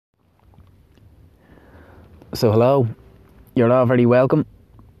So hello, you're all very welcome.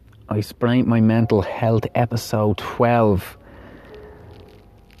 I Sprained My Mental Health episode 12.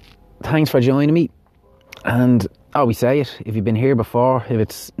 Thanks for joining me. And I always say it, if you've been here before, if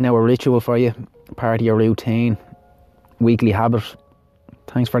it's now a ritual for you, part of your routine, weekly habit,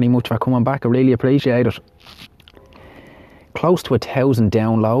 thanks very much for coming back. I really appreciate it. Close to 1,000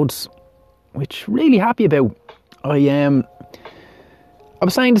 downloads, which really happy about. I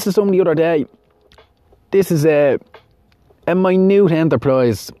was saying this to somebody the other day. This is a minute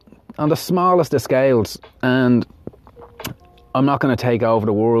enterprise on the smallest of scales, and I'm not going to take over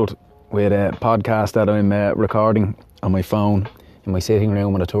the world with a podcast that I'm recording on my phone in my sitting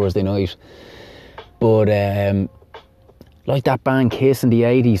room on a Thursday night. But like that band Kiss in the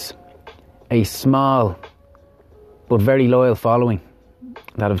 80s, a small but very loyal following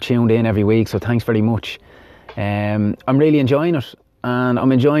that have tuned in every week, so thanks very much. I'm really enjoying it, and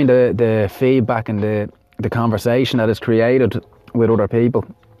I'm enjoying the feedback and the conversation that is created with other people,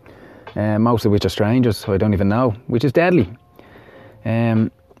 most of which are strangers who I don't even know, which is deadly. There's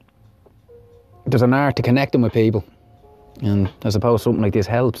an art to connecting with people, and I suppose something like this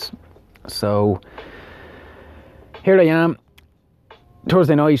helps. So here I am,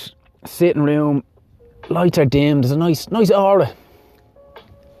 Thursday night, sitting room, lights are dim, there's a nice aura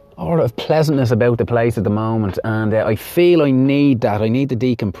of pleasantness about the place at the moment, and I feel I need that. I need to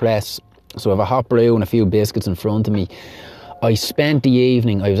decompress. So I have a hot brew and a few biscuits in front of me. I spent the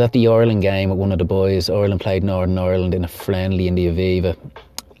evening, I was at the Ireland game with one of the boys. Ireland played Northern Ireland in a friendly in the Aviva,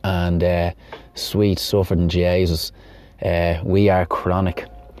 and sweet Suffered and Jesus, we are chronic.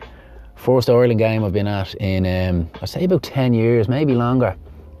 First Ireland game I've been at in I'd say about 10 years, maybe longer.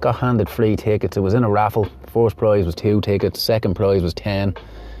 Got handed free tickets. It was in a raffle. First prize was 2 tickets, second prize was 10.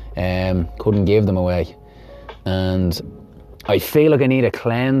 Couldn't give them away, and I feel like I need a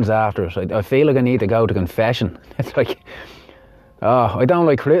cleanse after it. I feel like I need to go to confession. It's like, I don't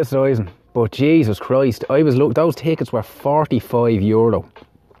like criticising, but Jesus Christ, those tickets were €45.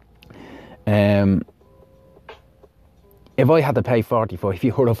 If I had to pay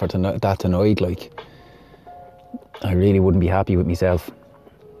 €45 for that tonight, like, I really wouldn't be happy with myself.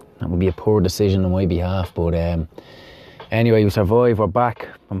 That would be a poor decision on my behalf, but anyway, we survived, we're back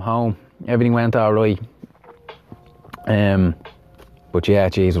from home, everything went alright. But yeah,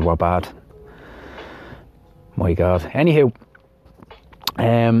 Jesus, we're bad. My God. Anywho,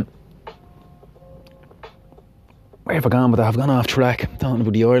 where have I gone with that? I've gone off track, talking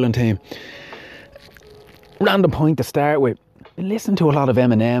about the Ireland team. Random point to start with. Been listening to a lot of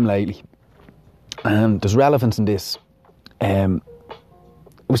Eminem lately, and there's relevance in this. It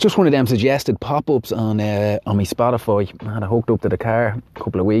was just one of them suggested pop-ups on my Spotify. I had it hooked up to the car a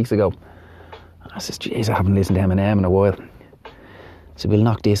couple of weeks ago. I says, jeez, I haven't listened to Eminem in a while. So we'll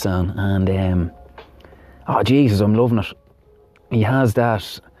knock this on. And, Jesus, I'm loving it. He has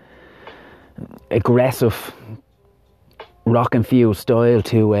that aggressive, rock-infused style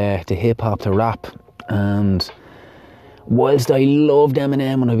to hip-hop, to rap. And whilst I loved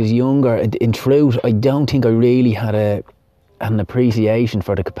Eminem when I was younger, in truth, I don't think I really had an appreciation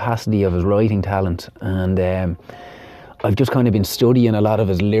for the capacity of his writing talent. And I've just kind of been studying a lot of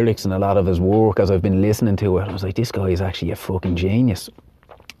his lyrics and a lot of his work as I've been listening to it. I was like, this guy is actually a fucking genius.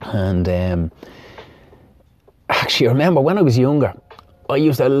 And actually, I remember when I was younger, I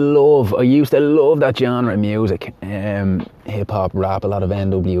used to love that genre of music. Hip hop, rap, a lot of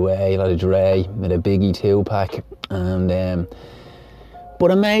NWA, a lot of Dre, with a Biggie 2-pack. And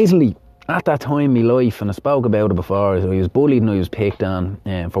but amazingly, at that time in my life, and I spoke about it before, so I was bullied and I was picked on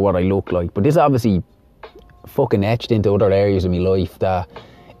for what I looked like. But this obviously fucking etched into other areas of my life, that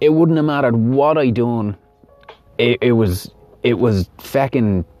it wouldn't have mattered what I done. It was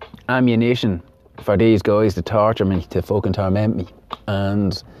fucking ammunition for these guys to torture me, to fucking torment me.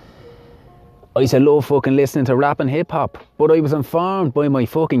 And I used to love fucking listening to rap and hip hop, but I was informed by my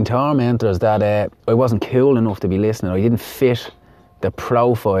fucking tormentors that I wasn't cool enough to be listening. I didn't fit the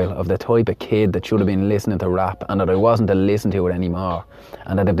profile of the type of kid that should have been listening to rap, and that I wasn't to listen to it anymore,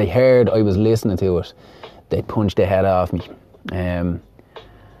 and that if they heard I was listening to it, they'd punch the head off me.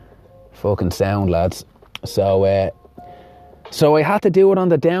 Fucking sound, lads. So I had to do it on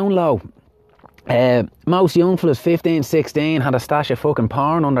the down low. Most young fellas, 15, 16, had a stash of fucking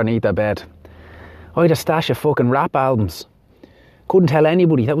porn underneath their bed. I had a stash of fucking rap albums. Couldn't tell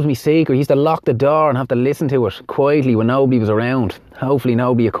anybody, that was my secret. I used to lock the door and have to listen to it quietly when nobody was around. Hopefully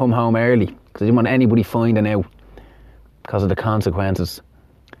nobody would come home early, because I didn't want anybody finding out because of the consequences.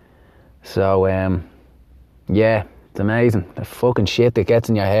 So, yeah, it's amazing, the fucking shit that gets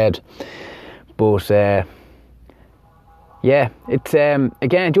in your head. But yeah, it's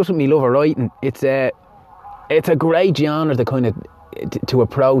again, just with me love of writing, it's it's a great genre to kind of to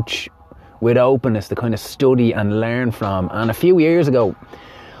approach with openness, to kind of study and learn from. And a few years ago,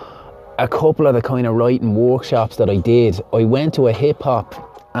 a couple of the kind of writing workshops that I did, I went to a hip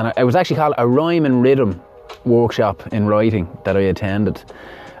hop, and it was actually called a rhyme and rhythm workshop in writing that I attended.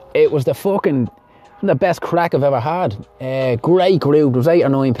 It was the best crack I've ever had. Great group. There was 8 or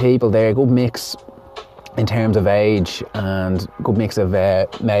 9 people there. Good mix in terms of age, and good mix of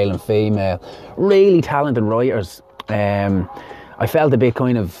male and female. Really talented writers. I felt a bit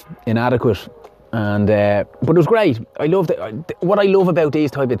kind of inadequate, and but it was great. I loved it. What I love about these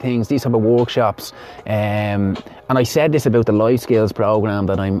type of things, these type of workshops, and I said this about the life skills program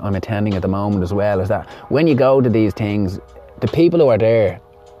that I'm attending at the moment as well, is that when you go to these things, the people who are there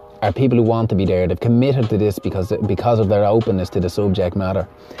are people who want to be there. They've committed to this because of their openness to the subject matter.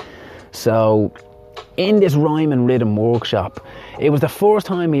 So in this rhyme and rhythm workshop, it was the first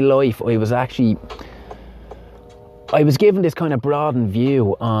time in my life I was given this kind of broadened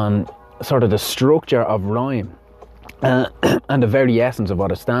view on sort of the structure of rhyme and the very essence of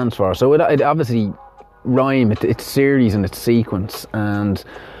what it stands for. So it obviously, rhyme, its series and its sequence, and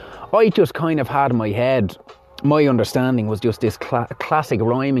I just kind of had in my head, my understanding was just this classic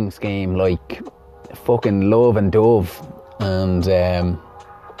rhyming scheme, like fucking love and dove and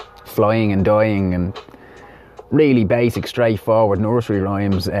flying and dying, and really basic, straightforward nursery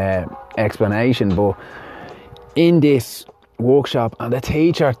rhymes explanation. But in this workshop, and the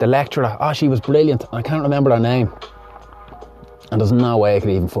teacher, the lecturer, she was brilliant. I can't remember her name, and there's no way I could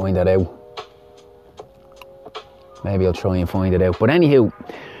even find that out. Maybe I'll try and find it out. But anyhow,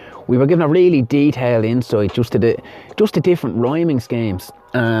 we were given a really detailed insight just to the different rhyming schemes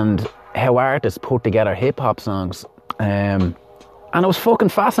and how artists put together hip-hop songs. And it was fucking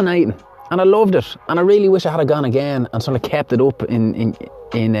fascinating. And I loved it. And I really wish I had gone again and sort of kept it up on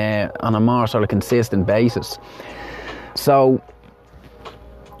a more sort of consistent basis. So,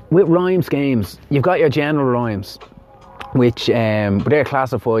 with rhyme schemes, you've got your general rhymes, which but they're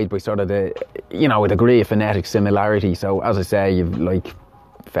classified by sort of the, a degree of phonetic similarity. So, as I say, you've like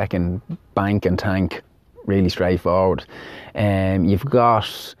feckin' bank and tank, really straightforward. You've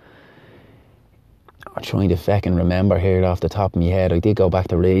got, I'm trying to feckin' remember here off the top of my head. I did go back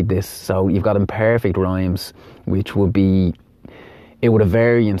to read this. So you've got imperfect rhymes, which would be, it would have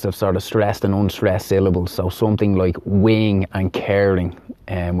variants of sort of stressed and unstressed syllables. So something like wing and caring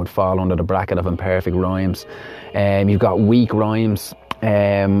would fall under the bracket of imperfect rhymes. You've got weak rhymes,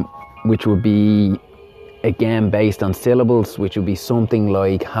 which would be, again, based on syllables, which would be something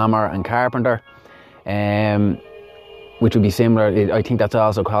like hammer and carpenter, which would be similar. I think that's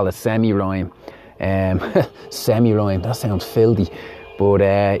also called a semi-rhyme. Semi-rhyme, that sounds filthy.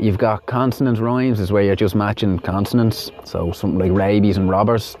 But you've got consonant rhymes, is where you're just matching consonants. So something like rabies and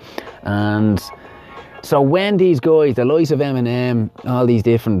robbers. And so when these guys, the likes of Eminem, all these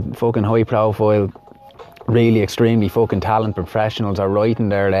different fucking high profile, really extremely fucking talented professionals are writing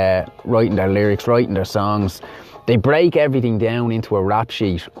their lyrics, writing their songs, they break everything down into a rap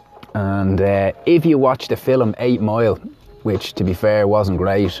sheet. And if you watch the film 8 Mile, which to be fair wasn't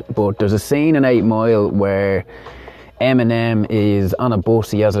great, but there's a scene in 8 Mile where Eminem is on a bus.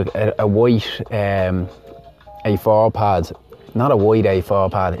 He has a white A4 pad, not a white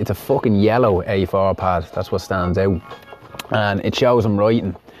A4 pad, it's a fucking yellow A4 pad, that's what stands out, and it shows him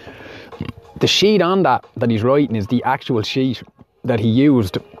writing. The sheet on that he's writing is the actual sheet that he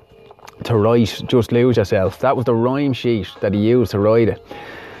used to write Just Lose Yourself. That was the rhyme sheet that he used to write it.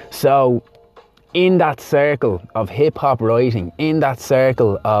 So in that circle of hip-hop writing, in that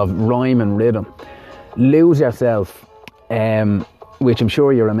circle of rhyme and rhythm, Lose Yourself, which I'm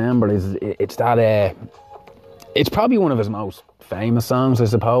sure you remember, it's probably one of his most famous songs, I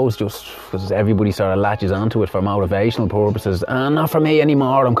suppose, just because everybody sort of latches onto it for motivational purposes. And not for me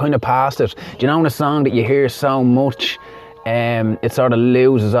anymore, I'm kind of past it. Do you know, in a song that you hear so much, it sort of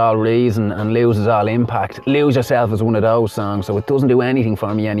loses all reason and loses all impact. Lose Yourself is one of those songs, so it doesn't do anything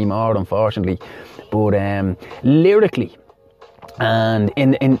for me anymore, unfortunately. But lyrically, and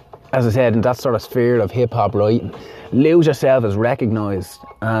in as I said, in that sort of sphere of hip-hop writing, Lose Yourself is recognised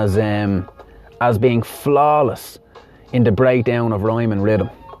as being flawless in the breakdown of rhyme and rhythm.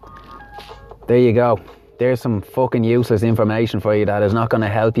 There you go. There's some fucking useless information for you that is not going to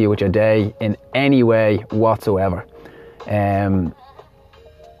help you with your day in any way whatsoever.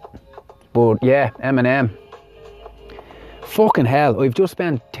 But yeah, Eminem. Fucking hell, I've just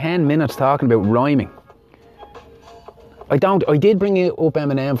spent 10 minutes talking about rhyming. I did bring up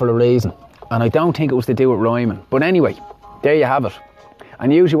Eminem for a reason, and I don't think it was to do with rhyming. But anyway, there you have it.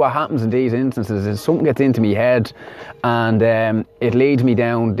 And usually what happens in these instances is something gets into my head and it leads me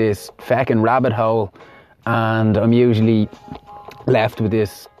down this feckin' rabbit hole, and I'm usually left with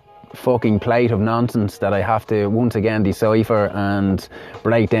this fucking plate of nonsense that I have to once again decipher and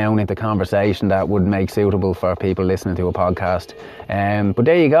break down into conversation that would make suitable for people listening to a podcast. But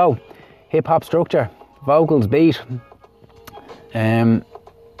there you go. Hip hop structure, vocals, beat.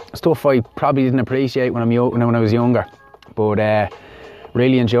 Stuff I probably didn't appreciate when I was younger, but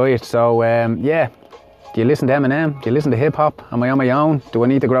really enjoy it. So yeah, do you listen to Eminem? Do you listen to hip hop? Am I on my own? Do I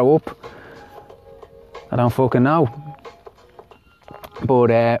need to grow up? I don't fucking know.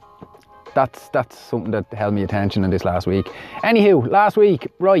 But that's something that held me attention in this last week. Anywho, last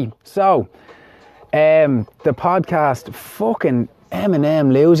week, right, so the podcast, fucking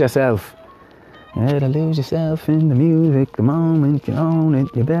Eminem, Lose Yourself. You better lose yourself in the music the moment you own it.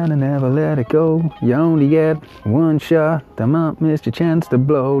 You better never let it go. You only get one shot. I might miss your chance to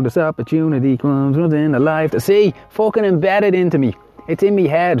blow. This opportunity comes once in a life. See, fucking embedded into me. It's in me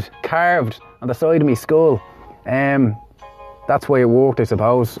head, carved on the side of me skull. That's why it worked, I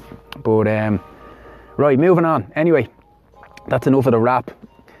suppose. But right, moving on. Anyway, that's enough of the rap.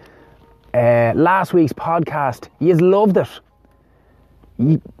 Last week's podcast, you loved it.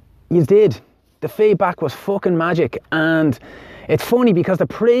 You did. The feedback was fucking magic, and it's funny because the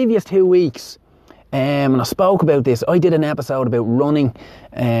previous 2 weeks, and I spoke about this, I did an episode about running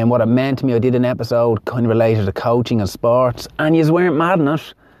and what it meant to me. I did an episode kind of related to coaching and sports, and you weren't mad in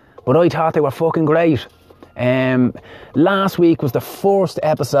it, but I thought they were fucking great. Last week was the first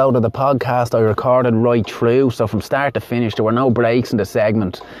episode of the podcast I recorded right through, so from start to finish there were no breaks in the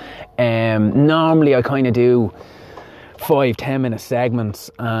segment. Normally I kind of do 5-10 minute segments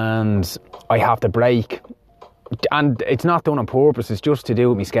and I have to break, and it's not done on purpose, it's just to do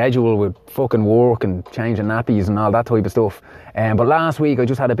with my schedule with fucking work and changing nappies and all that type of stuff. But last week I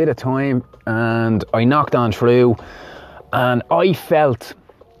just had a bit of time and I knocked on through, and I felt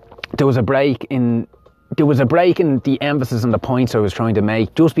there was a break in the emphasis and the points I was trying to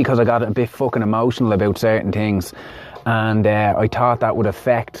make, just because I got a bit fucking emotional about certain things, and I thought that would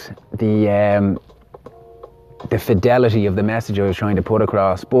affect the fidelity of the message I was trying to put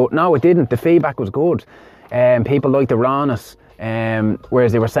across. But no, it didn't. The feedback was good. People liked the rawness.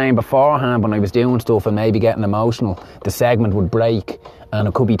 Whereas they were saying beforehand, when I was doing stuff and maybe getting emotional, the segment would break and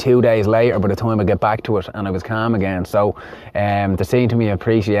it could be 2 days later by the time I get back to it and I was calm again. So there seemed to be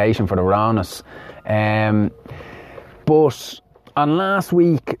appreciation for the rawness. But on last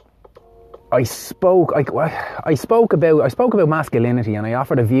week, I spoke about masculinity, and I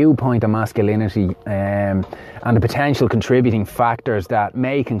offered a viewpoint on masculinity and the potential contributing factors that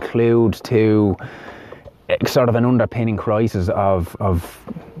may conclude to sort of an underpinning crisis of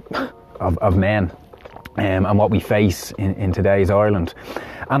men and what we face in today's Ireland.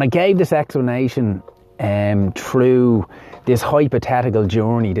 And I gave this explanation through this hypothetical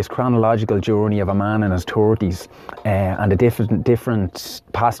journey, this chronological journey of a man in his 30s and the different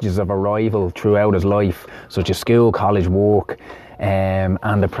passages of arrival throughout his life, such as school, college, work,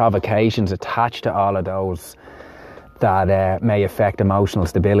 and the provocations attached to all of those that may affect emotional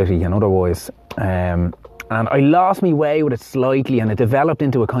stability and otherwise. And I lost my way with it slightly, and it developed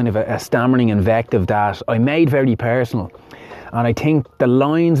into a kind of a stammering invective that I made very personal. And I think the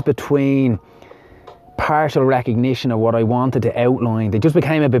lines between partial recognition of what I wanted to outline, they just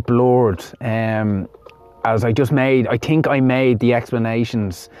became a bit blurred, as I think I made the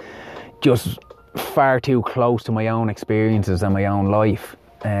explanations just far too close to my own experiences and my own life.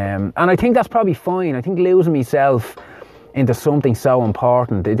 And I think that's probably fine. I think losing myself into something so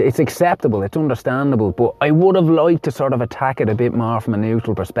important, it's acceptable, it's understandable, but I would have liked to sort of attack it a bit more from a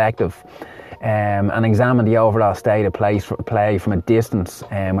neutral perspective, and examine the overall state of play from a distance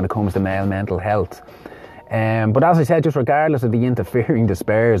when it comes to male mental health. But as I said, just regardless of the interfering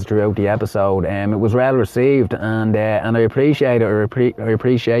despairs throughout the episode, it was well received, and I appreciate it. I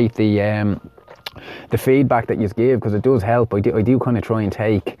appreciate the feedback that you give, because it does help. I do kind of try and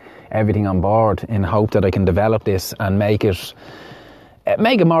take everything on board in hope that I can develop this and make it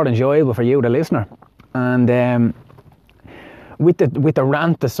more enjoyable for you, the listener. And with the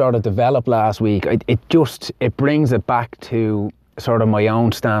rant that sort of developed last week, it brings it back to sort of my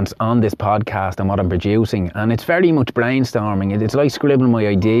own stance on this podcast and what I'm producing, and it's very much brainstorming. It's like scribbling my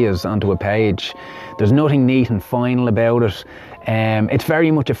ideas onto a page. There's nothing neat and final about it. It's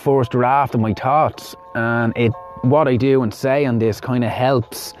very much a first draft of my thoughts, and what I do and say on this kind of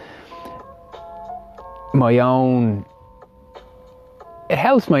helps my own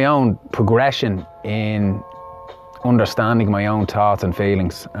progression in understanding my own thoughts and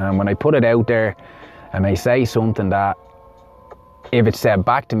feelings. And when I put it out there, I may say something that, if it's said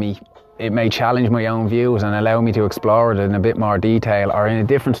back to me, it may challenge my own views and allow me to explore it in a bit more detail or in a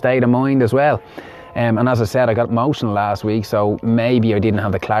different state of mind as well. And as I said, I got emotional last week, so maybe I didn't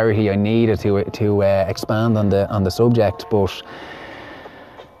have the clarity I needed to expand on the subject, but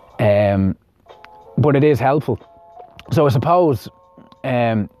it is helpful. So I suppose,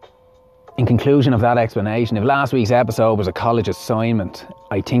 in conclusion of that explanation, if last week's episode was a college assignment,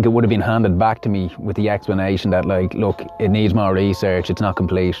 I think it would have been handed back to me with the explanation that, like, look, it needs more research, it's not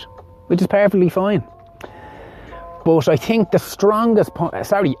complete, which is perfectly fine. But I think the strongest point,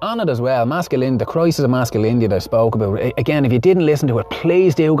 on it as well, the crisis of masculinity that I spoke about, again, if you didn't listen to it,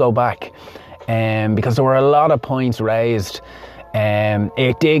 please do go back, because there were a lot of points raised.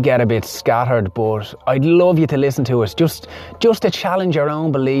 It did get a bit scattered, but I'd love you to listen to it, just to challenge your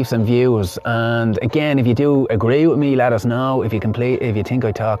own beliefs and views. And again, if you do agree with me, let us know. If you think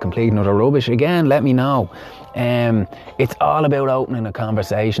I talk complete and utter rubbish, again, let me know. It's all about opening a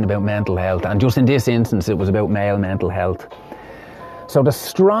conversation about mental health, and just in this instance, it was about male mental health. So the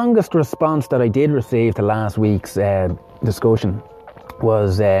strongest response that I did receive to last week's discussion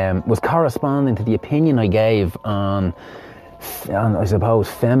was corresponding to the opinion I gave on I suppose,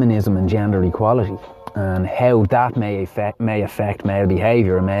 feminism and gender equality, and how that may affect male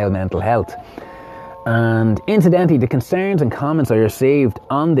behaviour and male mental health. And incidentally, the concerns and comments I received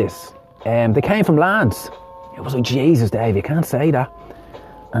on this, they came from lads. It was like, Jesus, Dave, you can't say that.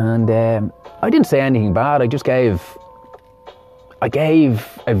 And I didn't say anything bad. I just gave a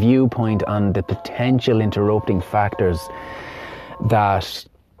viewpoint on the potential interrupting factors that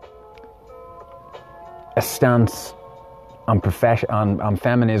a stance on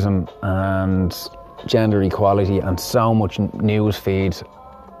feminism and gender equality and so much news feeds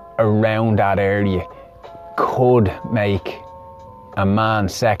around that area could make a man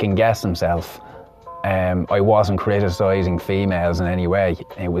second guess himself. I wasn't criticising females in any way.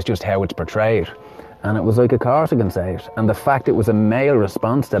 It was just how it's portrayed. And it was like, of course I can say it. And the fact it was a male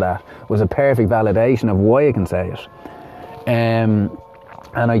response to that was a perfect validation of why I can say it.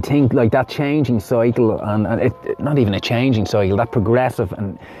 And I think, like, that changing cycle, and not even a changing cycle, that progressive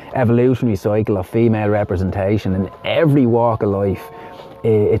and evolutionary cycle of female representation in every walk of life,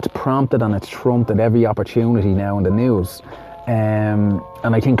 it's prompted and it's trumped at every opportunity now in the news. And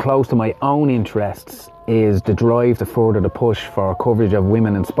I think close to my own interests is the drive to further the push for coverage of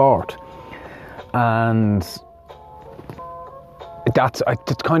women in sport. And that's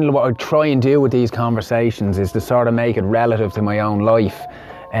kind of what I try and do with these conversations, is to sort of make it relative to my own life,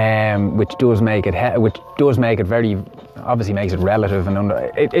 which does make it very, obviously makes it relative, and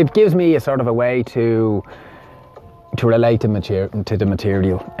it gives me a sort of a way to relate to the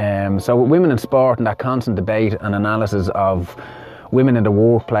material. So with women in sport and that constant debate and analysis of women in the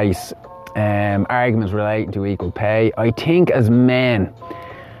workplace, arguments relating to equal pay, I think as men,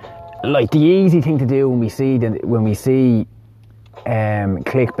 like, the easy thing to do when we see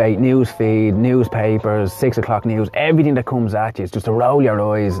clickbait news feed, newspapers, 6 o'clock news, everything that comes at you is just to roll your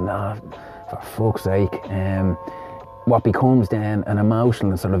eyes and, for fuck's sake. What becomes then an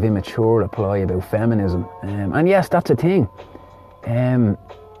emotional and sort of immature reply about feminism. And yes, that's a thing.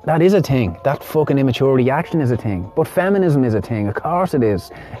 That is a thing. That fucking immature reaction is a thing. But feminism is a thing, of course it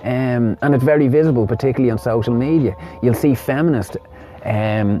is. And it's very visible, particularly on social media. You'll see feminist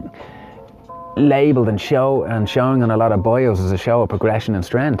labelled and showing on a lot of bios as a show of progression and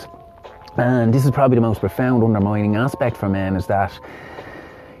strength. And this is probably the most profound undermining aspect for men, is that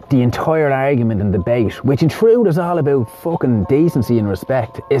the entire argument and debate, which in truth is all about fucking decency and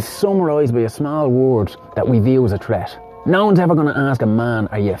respect, is summarised by a small word that we view as a threat. No one's ever going to ask a man,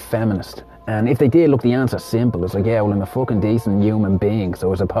 are you a feminist? And if they did, look, the answer's simple. It's like, yeah, well, I'm a fucking decent human being,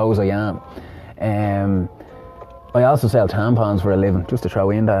 so I suppose I am. I also sell tampons for a living, just to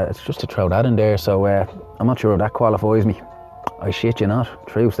throw that in there. So I'm not sure if that qualifies me. I shit you not,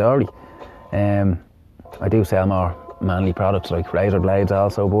 true story. I do sell more manly products like razor blades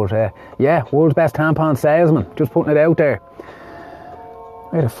also, but yeah, world's best tampon salesman, just putting it out there.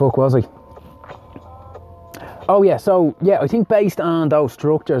 Where the fuck was I? Oh yeah, so yeah, I think based on those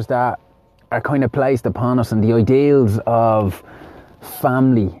structures that are kind of placed upon us and the ideals of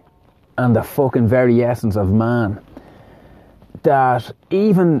family and the fucking very essence of man, that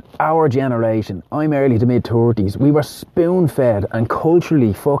even our generation, I'm early to mid-30s, we were spoon-fed and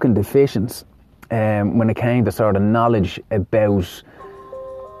culturally fucking deficient when it came to sort of knowledge about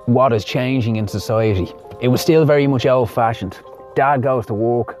what is changing in society. It was still very much old-fashioned. Dad goes to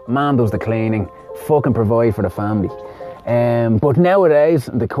work, man does the cleaning, fucking provide for the family. But nowadays,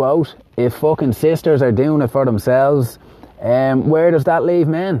 the quote, if fucking sisters are doing it for themselves, where does that leave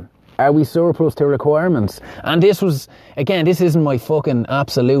men? Are we surplus to requirements? And this was, again, this isn't my fucking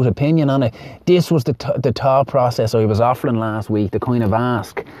absolute opinion on it. This was the thought process I was offering last week to kind of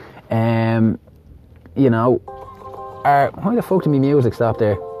ask. you know, why the fuck did my music stop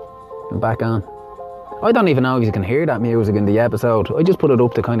there? I'm back on. I don't even know if you can hear that music in the episode. I just put it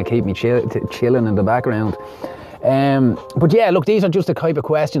up to kind of keep me chilling in the background. But yeah, look, these are just the type of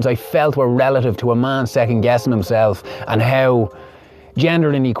questions I felt were relative to a man second guessing himself, and how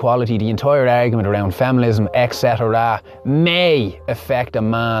gender inequality, the entire argument around feminism, etc., may affect a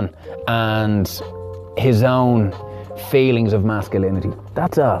man and his own feelings of masculinity.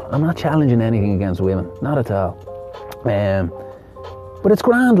 That's all. I'm not challenging anything against women, not at all. But it's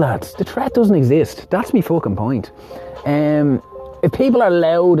grand, lads. The threat doesn't exist. That's my fucking point. If people are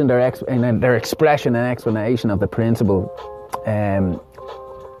loud in their expression and explanation of the principle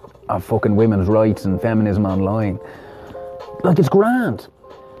of fucking women's rights and feminism online, like, it's grand.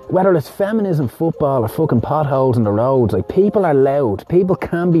 Whether it's feminism, football, or fucking potholes in the roads, like, people are loud. People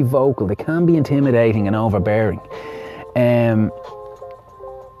can be vocal. They can be intimidating and overbearing.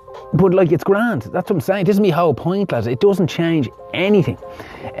 But, like, it's grand. That's what I'm saying. This is my whole point, lads. It doesn't change anything.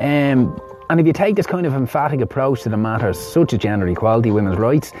 And if you take this kind of emphatic approach to the matters, such as gender equality, women's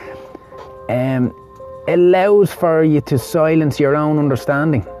rights, it allows for you to silence your own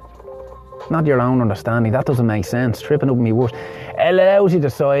understanding. Not your own understanding, that doesn't make sense. Tripping up me words. It allows you to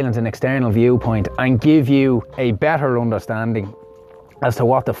silence an external viewpoint and give you a better understanding as to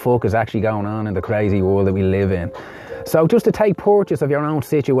what the fuck is actually going on in the crazy world that we live in. So just to take purchase of your own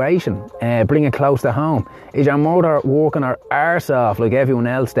situation, bring it close to home. Is your mother working her arse off like everyone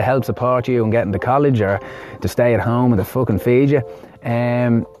else to help support you and getting to college, or to stay at home and to fucking feed you?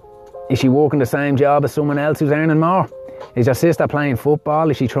 Is she working the same job as someone else who's earning more? Is your sister playing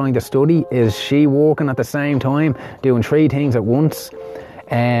football? Is she trying to study? Is she working at the same time, doing 3 things at once?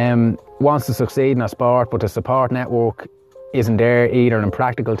 Wants to succeed in a sport, but the support network isn't there either in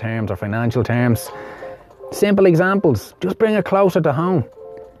practical terms or financial terms. Simple examples. Just bring it closer to home.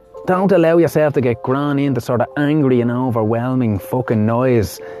 Don't allow yourself to get drawn into sort of angry and overwhelming fucking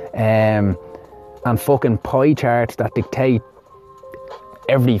noise and fucking pie charts that dictate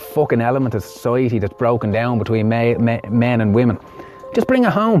every fucking element of society that's broken down between men and women. Just bring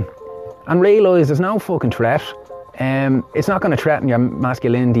it home and realise there's no fucking threat. It's not going to threaten your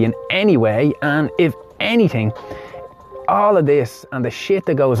masculinity in any way, and if anything, all of this and the shit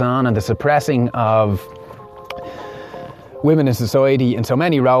that goes on and the suppressing of women in society in so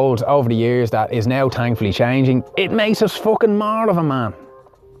many roles over the years that is now thankfully changing, it makes us fucking more of a man,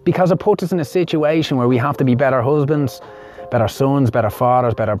 because it puts us in a situation where we have to be better husbands, better sons, better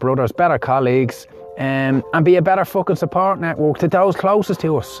fathers, better brothers, better colleagues, and be a better fucking support network to those closest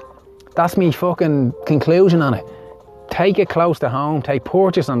to us. That's me fucking conclusion on it. Take it close to home, take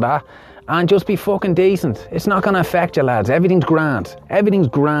purchase on that, and just be fucking decent. It's not going to affect you, lads. Everything's grand. Everything's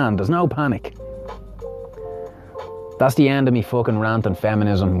grand. There's no panic. That's the end of me fucking rant on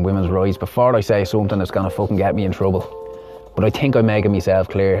feminism and women's rights before I say something that's going to fucking get me in trouble. But I think I'm making myself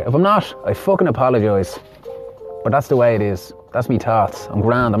clear. If I'm not, I fucking apologise. But that's the way it is. That's me thoughts. I'm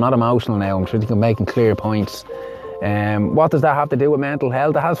grand. I'm not emotional now. I'm sure I'm making clear points. What does that have to do with mental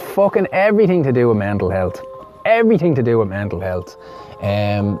health? It has fucking everything to do with mental health. Everything to do with mental health.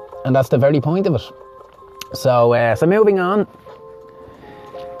 And that's the very point of it. So moving on.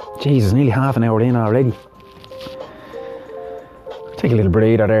 Jesus, nearly half an hour in already. Take a little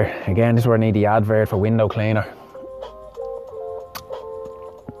breather there. Again, this is where I need the advert for window cleaner.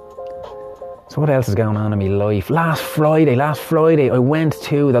 So what else is going on in my life? Last Friday, I went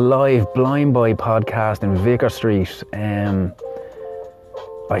to the live Blind Boy podcast in Vicar Street.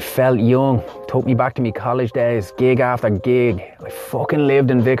 I felt young. Took me back to my college days, gig after gig. I fucking lived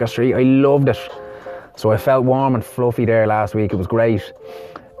in Vicar Street. I loved it. So I felt warm and fluffy there last week. It was great.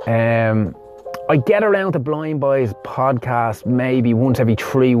 I get around to Blind Boys podcast maybe once every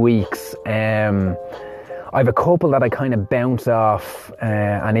 3 weeks. I have a couple that I kind of bounce off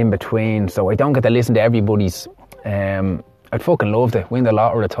and in between, so I don't get to listen to everybody's. I'd fucking love to win the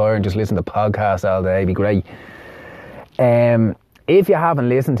lot or retire and just listen to podcasts all day. It'd be great. If you haven't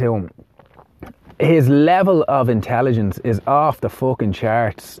listened to him, his level of intelligence is off the fucking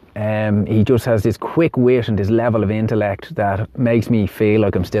charts. He just has this quick wit and this level of intellect that makes me feel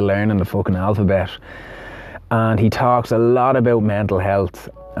like I'm still learning the fucking alphabet. And he talks a lot about mental health.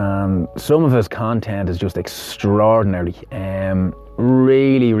 Some of his content is just extraordinary.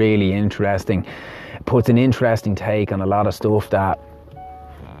 Really, really interesting. Puts an interesting take on a lot of stuff that,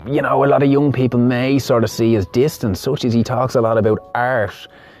 you know, a lot of young people may sort of see as distant, such as he talks a lot about art.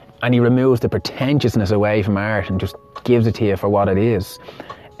 And he removes the pretentiousness away from art and just gives it to you for what it is.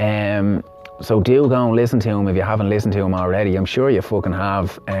 So do go and listen to him if you haven't listened to him already. I'm sure you fucking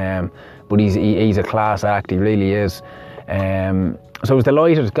have. But he's a class act, he really is. So I was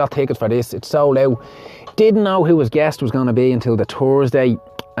delighted, got tickets for this. It sold out. Didn't know who his guest was going to be until the Thursday,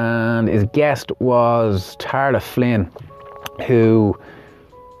 and his guest was Tara Flynn, who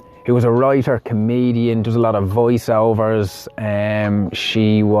was a writer, comedian, does a lot of voiceovers.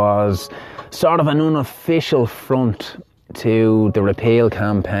 She was sort of an unofficial front to the repeal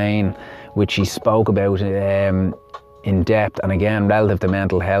campaign, which she spoke about in depth, and again relative to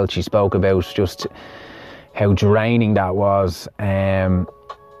mental health. She spoke about just how draining that was.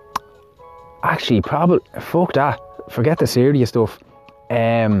 Actually, probably fuck that, forget the serious stuff.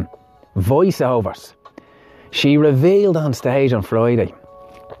 Voiceovers. She revealed on stage on Friday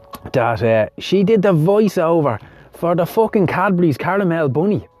that she did the voiceover for the fucking Cadbury's Caramel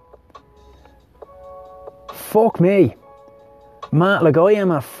Bunny. Fuck me, man, like I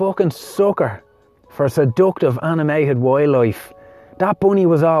am a fucking sucker for seductive animated wildlife. That bunny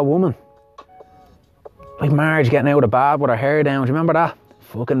was all woman. Like Marge getting out of bed with her hair down. Do you remember that?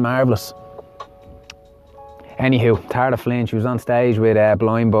 Fucking marvellous. Anywho, Tara Flynn, she was on stage with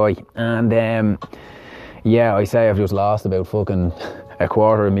Blind Boy. And yeah, I say I've just lost about fucking a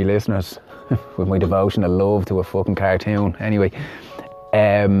quarter of my listeners with my devotional love to a fucking cartoon. Anyway,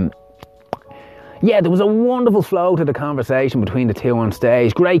 yeah, there was a wonderful flow to the conversation between the two on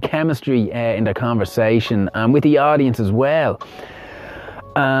stage. Great chemistry in the conversation and with the audience as well.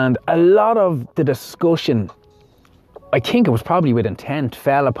 And a lot of the discussion, I think it was probably with intent,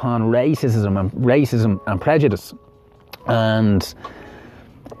 fell upon racism and prejudice. And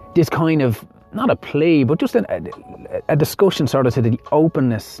this kind of, not a plea, but just a discussion sort of to the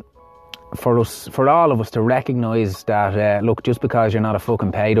openness for all of us to recognise that, look, just because you're not a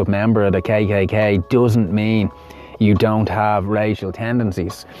fucking paid up member of the KKK doesn't mean you don't have racial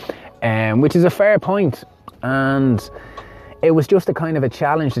tendencies, which is a fair point. And it was just a kind of a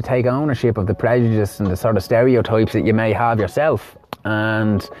challenge to take ownership of the prejudice and the sort of stereotypes that you may have yourself,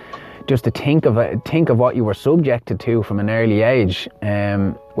 and just to think of what you were subjected to from an early age,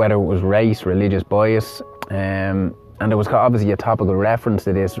 whether it was race, religious bias, and there was obviously a topical reference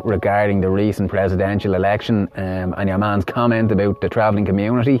to this regarding the recent presidential election, and your man's comment about the travelling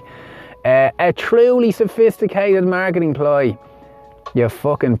community. A truly sophisticated marketing ploy, you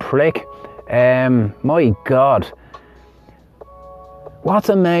fucking prick. My God. What's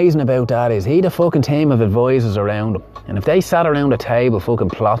amazing about that is he the fucking team of advisors around him, and if they sat around a table fucking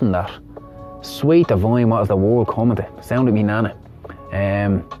plotting that, sweet divine, what is the world coming to? Sounded me nana.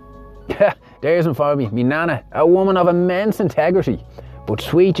 There's one for me nana, a woman of immense integrity, but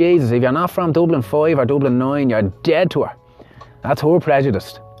sweet Jesus, if you're not from Dublin 5 or Dublin 9, you're dead to her. That's her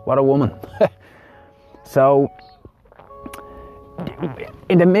prejudice. What a woman. So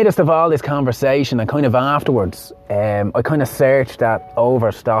in the midst of all this conversation and kind of afterwards, I kind of searched that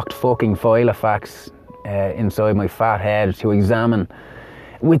overstocked fucking file of facts inside my fat head to examine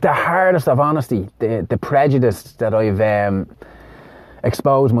with the hardest of honesty the prejudice that I've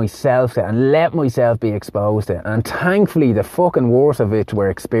exposed myself to and let myself be exposed to. And thankfully the fucking worst of it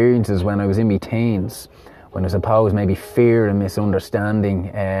were experiences when I was in my teens, when I suppose maybe fear and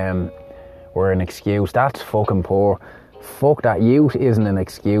misunderstanding were an excuse. That's fucking poor. Fuck that, youth isn't an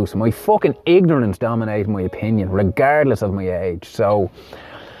excuse. My fucking ignorance dominated my opinion, regardless of my age. So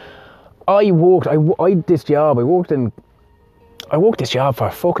I worked this job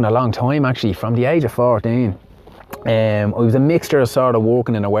for fucking a long time, actually, from the age of 14. I was a mixture of sort of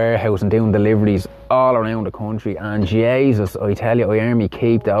working in a warehouse and doing deliveries all around the country, and Jesus, I tell you, I earned me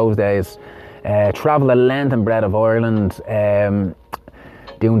keep those days. Travel the length and breadth of Ireland,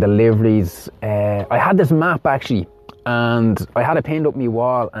 doing deliveries. I had this map actually, and I had it pinned up my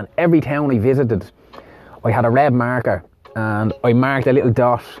wall, and every town I visited I had a red marker and I marked a little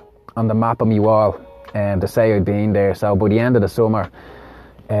dot on the map of my wall to say I'd been there. So by the end of the summer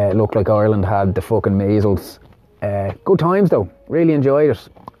it looked like Ireland had the fucking measles. Good times though, really enjoyed it.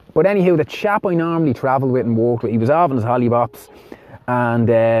 But anywho, the chap I normally travelled with and worked with, he was off on his hollybops, and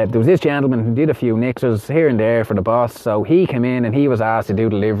there was this gentleman who did a few nixers here and there for the boss, so he came in and he was asked to do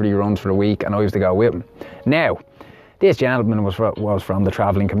delivery runs for a week, and I was to go with him. Now, this gentleman was from the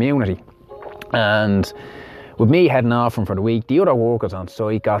travelling community, and with me heading off from for the week, the other workers on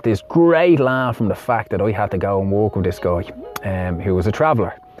site got this great laugh from the fact that I had to go and work with this guy who was a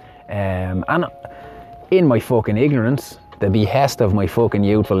traveller, and in my fucking ignorance, the behest of my fucking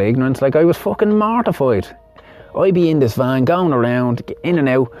youthful ignorance, like I was fucking mortified. I'd be in this van going around, in and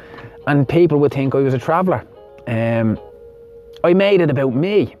out, and people would think I was a traveller. I made it about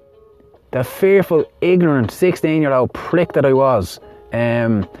me, the fearful, ignorant 16-year-old prick that I was.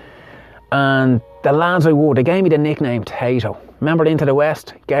 And the lads I wore, they gave me the nickname Tato. Remember Into the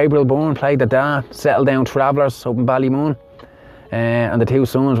West? Gabriel Byrne played the dad, Settle Down Travellers up in Ballymun. and the two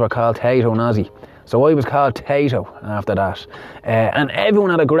sons were called Tato and Ozzy. So I was called Tato after that. And everyone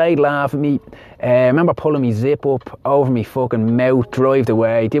had a great laugh at me. I remember pulling me zip up over me fucking mouth, drived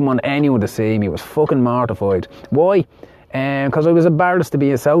away. Didn't want anyone to see me. Was fucking mortified. Why? Because I was embarrassed to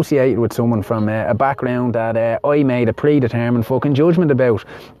be associated with someone from a background that I made a predetermined fucking judgment about,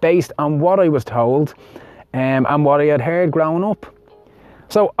 based on what I was told and what I had heard growing up.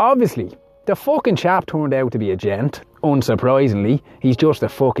 So obviously, the fucking chap turned out to be a gent, unsurprisingly. He's just a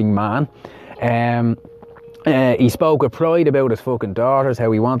fucking man. He spoke with pride about his fucking daughters,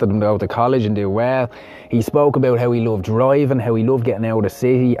 how he wanted them to go to college and do well. He spoke about how he loved driving, how he loved getting out of the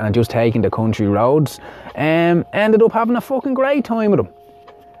city and just taking the country roads. Ended up having a fucking great time with him.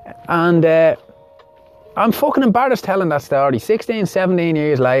 And I'm fucking embarrassed telling that story 16, 17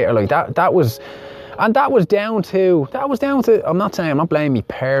 years later. Like that was down to, I'm not saying, I'm not blaming my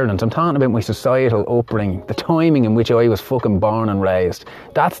parents, I'm talking about my societal upbringing, the timing in which I was fucking born and raised.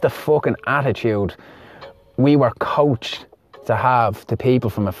 That's the fucking attitude we were coached to have to people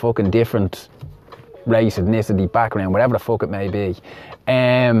from a fucking different race, ethnicity, background, whatever the fuck it may be.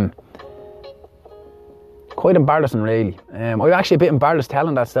 Quite embarrassing, really. I was actually a bit embarrassed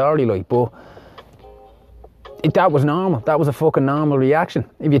telling that story, like, but that was normal. That was a fucking normal reaction.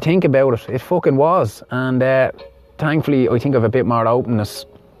 If you think about it, it fucking was. And thankfully, I think of a bit more openness,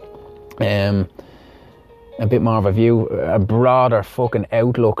 a bit more of a view, a broader fucking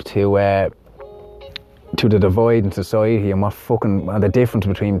outlook to the divide in society and and the difference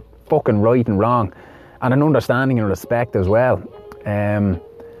between fucking right and wrong, and an understanding and respect as well.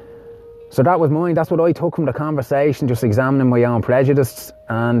 So that was mine. That's what I took from the conversation, just examining my own prejudices,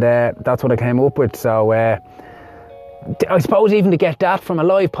 and that's what I came up with. So I suppose even to get that from a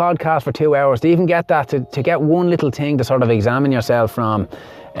live podcast for 2 hours, to even get that, to get one little thing to sort of examine yourself from,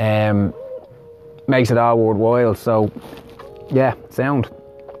 makes it all worthwhile. So yeah, sound.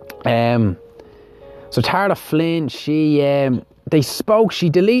 So Tara Flynn, she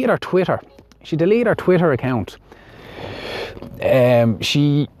deleted her Twitter. She deleted her Twitter account. I'm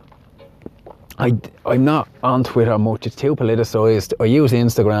not on Twitter much. It's too politicised. I use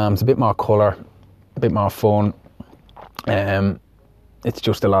Instagram. It's a bit more colour, a bit more fun. It's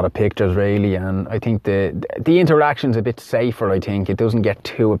just a lot of pictures, really, and I think the interaction's a bit safer. I think it doesn't get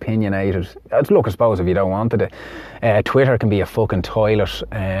too opinionated. Look, I suppose if you don't want it, Twitter can be a fucking toilet.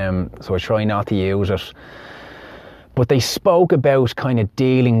 So I try not to use it. But they spoke about kind of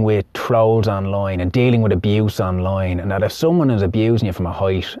dealing with trolls online and dealing with abuse online, and that if someone is abusing you from a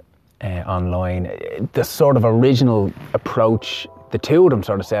height online, the sort of original approach the two of them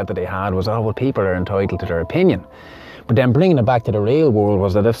sort of said that they had was, oh well, people are entitled to their opinion. But then bringing it back to the real world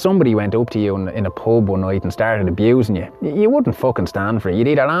was that if somebody went up to you in a pub one night and started abusing you, you wouldn't fucking stand for it. You'd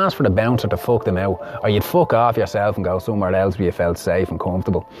either ask for the bouncer to fuck them out, or you'd fuck off yourself and go somewhere else where you felt safe and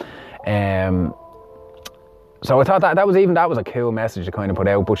comfortable. So I thought that was a cool message to kind of put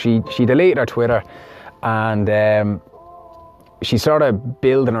out. But she deleted her Twitter, and she's sort of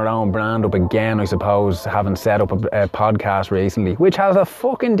building her own brand up again, I suppose, having set up a podcast recently, which has a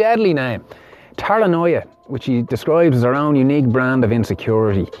fucking deadly name. Paranoia, which she describes as her own unique brand of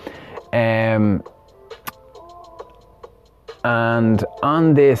insecurity. And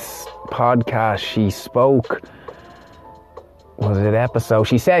on this podcast, she spoke, was it episode?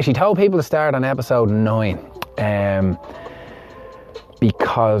 She told people to start on episode 9,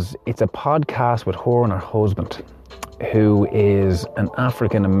 because it's a podcast with her and her husband, who is an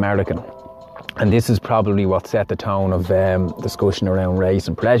African American. And this is probably what set the tone of discussion around race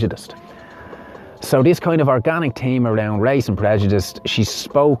and prejudice. So this kind of organic theme around race and prejudice, she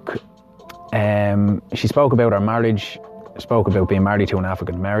spoke about her marriage, spoke about being married to an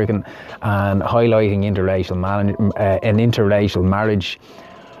African American, and highlighting an interracial marriage,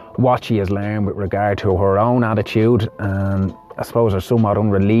 what she has learned with regard to her own attitude, and I suppose her somewhat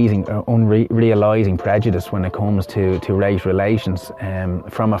unrealising prejudice when it comes to race relations,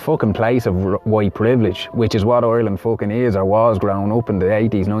 from a fucking place of white privilege, which is what Ireland fucking is or was growing up in the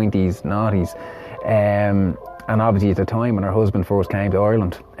 80s, 90s, 90s. And obviously at the time when her husband first came to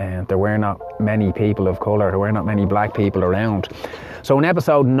Ireland, there were not many people of colour, there were not many black people around. So in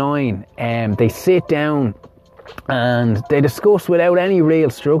episode 9, they sit down and they discuss without any real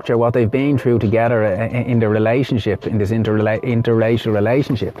structure what they've been through together in their relationship, in this interracial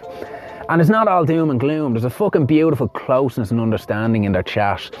relationship. And it's not all doom and gloom. There's a fucking beautiful closeness and understanding in their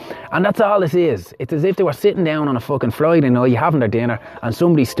chat. And that's all this is. It's as if they were sitting down on a fucking Friday night, having their dinner, and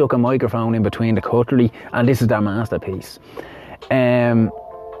somebody stuck a microphone in between the cutlery, and this is their masterpiece. And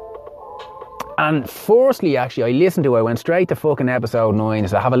firstly, actually, I went straight to fucking episode 9,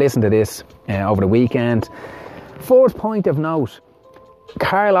 so have a listen to this over the weekend. Fourth point of note,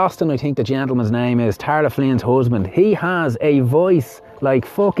 Carl Austin, I think the gentleman's name is, Tara Flynn's husband. He has a voice like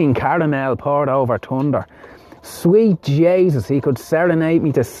fucking caramel poured over thunder. Sweet Jesus, he could serenade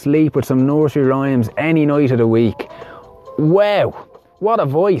me to sleep with some nursery rhymes any night of the week. Wow, what a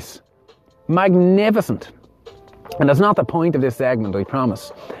voice. Magnificent. And that's not the point of this segment, I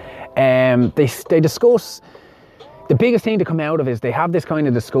promise. They discuss, the biggest thing to come out of is they have this kind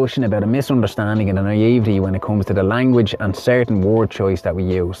of discussion about a misunderstanding and a naivety when it comes to the language and certain word choice that we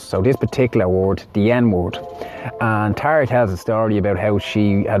use. So this particular word, the N word. And Tara tells a story about how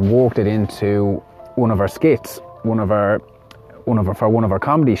she had walked it into one of her skits, for one of her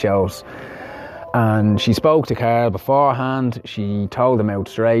comedy shows. And she spoke to Carl beforehand. She told him out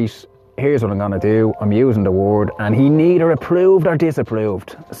straight, here's what I'm going to do. I'm using the word. And he neither approved or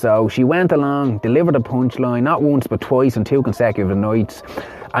disapproved. So she went along, delivered a punchline, not once but twice on 2 consecutive nights,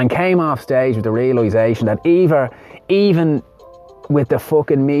 and came off stage with the realisation that even with the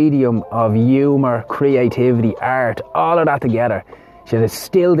fucking medium of humour, creativity, art, all of that together, she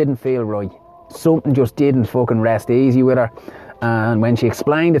still didn't feel right. Something just didn't fucking rest easy with her. And when she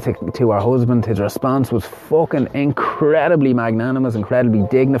explained it to her husband, his response was fucking incredibly magnanimous, incredibly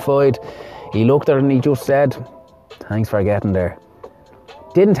dignified. He looked at her and he just said, thanks for getting there.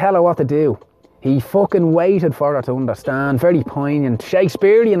 Didn't tell her what to do. He fucking waited for her to understand. Very poignant,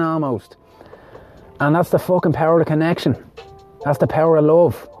 Shakespearean almost. And that's the fucking power of connection. That's the power of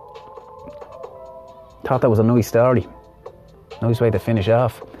love. Thought that was a nice story. Nice way to finish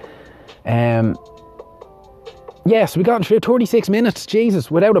off. Yes, we got through 36 minutes, Jesus,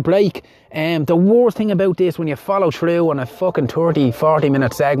 without a break. The worst thing about this, when you follow through on a fucking 30-40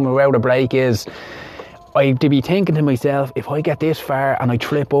 minute segment without a break, is I'd be thinking to myself, if I get this far and I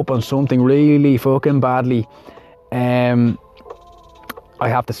trip up on something really fucking badly, I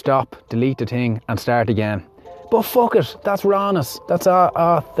have to stop, delete the thing and start again. But fuck it, that's rawness, that's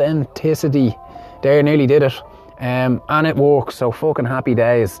authenticity. There, nearly did it. And it works, so fucking happy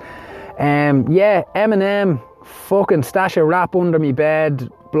days. Yeah, Eminem, fucking stash a rap under me bed,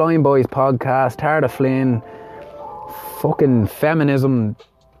 Blind Boys podcast, Tara Flynn, fucking feminism,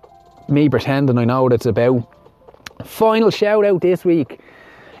 me pretending I know what it's about. Final shout out this week.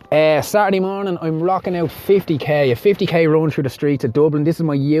 Saturday morning, I'm rocking out 50k, a 50k run through the streets of Dublin. This is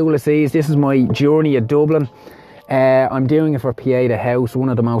my Ulysses, this is my journey of Dublin. I'm doing it for Pieta House, one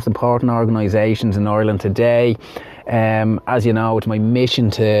of the most important organisations in Ireland today. As you know, it's my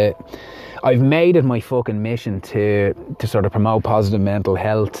mission I've made it my fucking mission to sort of promote positive mental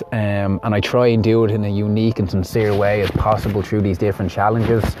health, and I try and do it in a unique and sincere way as possible through these different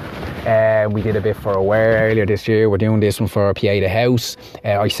challenges. We did a bit for Aware earlier this year. We're doing this one for Pieta House.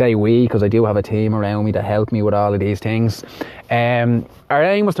 I say we because I do have a team around me that help me with all of these things. Our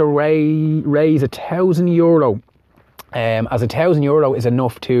aim was to raise €1,000, as €1,000 is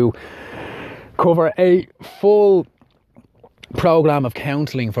enough to cover a full programme of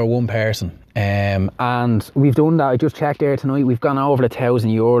counselling for one person, and we've done that. I just checked there tonight, we've gone over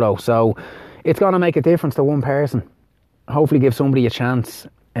 €1,000, so it's going to make a difference to one person. Hopefully give somebody a chance,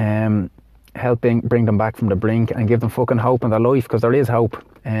 help bring them back from the brink and give them fucking hope in their life, because there is hope.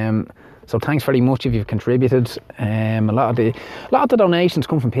 So thanks very much if you've contributed. A lot of the donations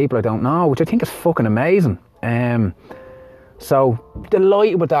come from people I don't know, which I think is fucking amazing. So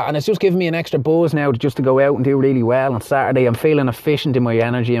delighted with that, and it's just given me an extra buzz now just to go out and do really well on Saturday. I'm feeling efficient in my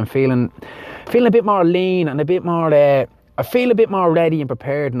energy. I'm feeling a bit more lean and a bit more I feel a bit more ready and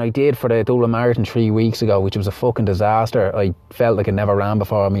prepared than I did for the Dublin Marathon 3 weeks ago, which was a fucking disaster. I felt like I never ran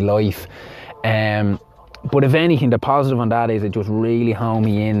before in my life. But if anything, the positive on that is it just really honed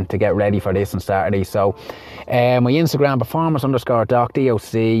me in to get ready for this on Saturday. So my Instagram,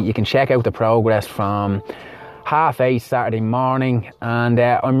 performance_doc, you can check out the progress from 8:30 Saturday morning, and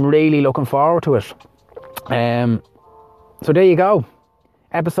I'm really looking forward to it. So there you go,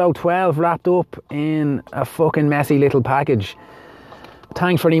 episode 12 wrapped up in a fucking messy little package.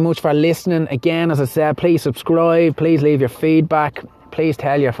 Thanks very much for listening. Again, as I said, please subscribe, please leave your feedback, please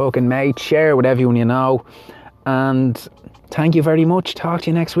tell your fucking mates, share with everyone you know, and thank you very much. Talk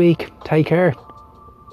to you next week. Take care.